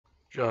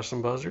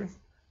Jocelyn Buzzard,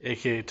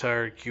 aka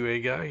Tired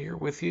QA Guy, here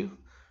with you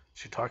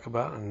to talk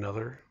about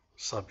another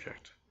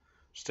subject.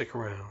 Stick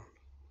around.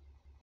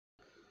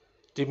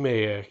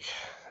 DMAIC,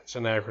 it's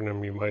an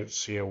acronym you might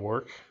see at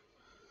work.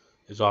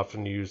 It's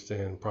often used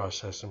in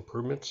process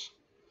improvements.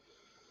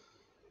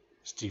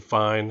 It's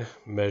define,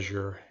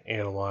 measure,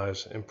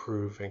 analyze,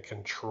 improve, and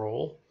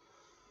control.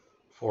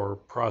 For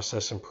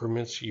process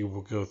improvements, you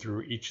will go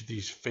through each of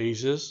these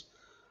phases.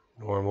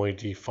 Normally,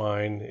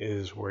 define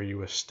is where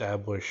you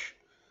establish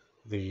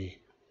the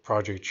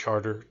project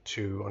charter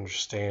to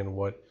understand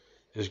what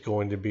is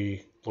going to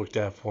be looked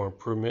at for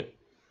improvement,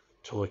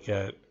 to look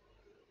at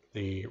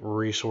the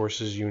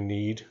resources you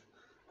need,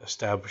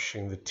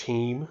 establishing the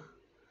team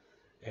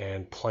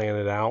and plan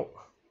it out,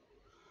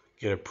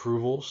 get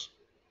approvals,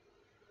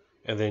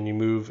 and then you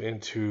move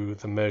into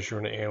the measure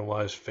and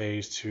analyze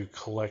phase to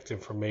collect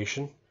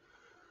information.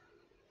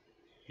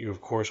 You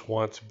of course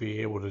want to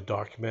be able to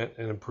document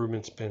an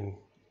improvement's been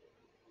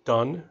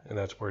done, and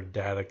that's where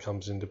data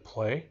comes into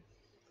play.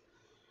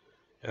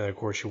 And of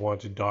course you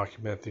want to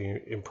document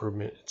the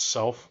improvement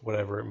itself,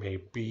 whatever it may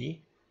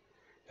be.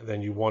 And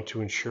then you want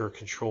to ensure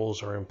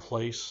controls are in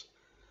place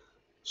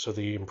so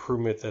the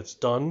improvement that's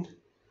done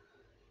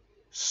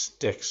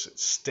sticks, it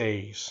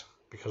stays.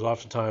 Because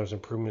oftentimes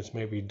improvements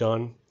may be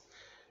done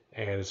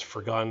and it's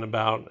forgotten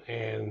about,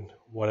 and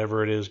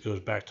whatever it is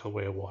goes back to the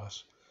way it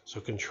was. So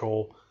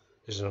control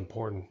is an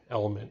important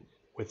element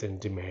within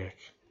DMAIC.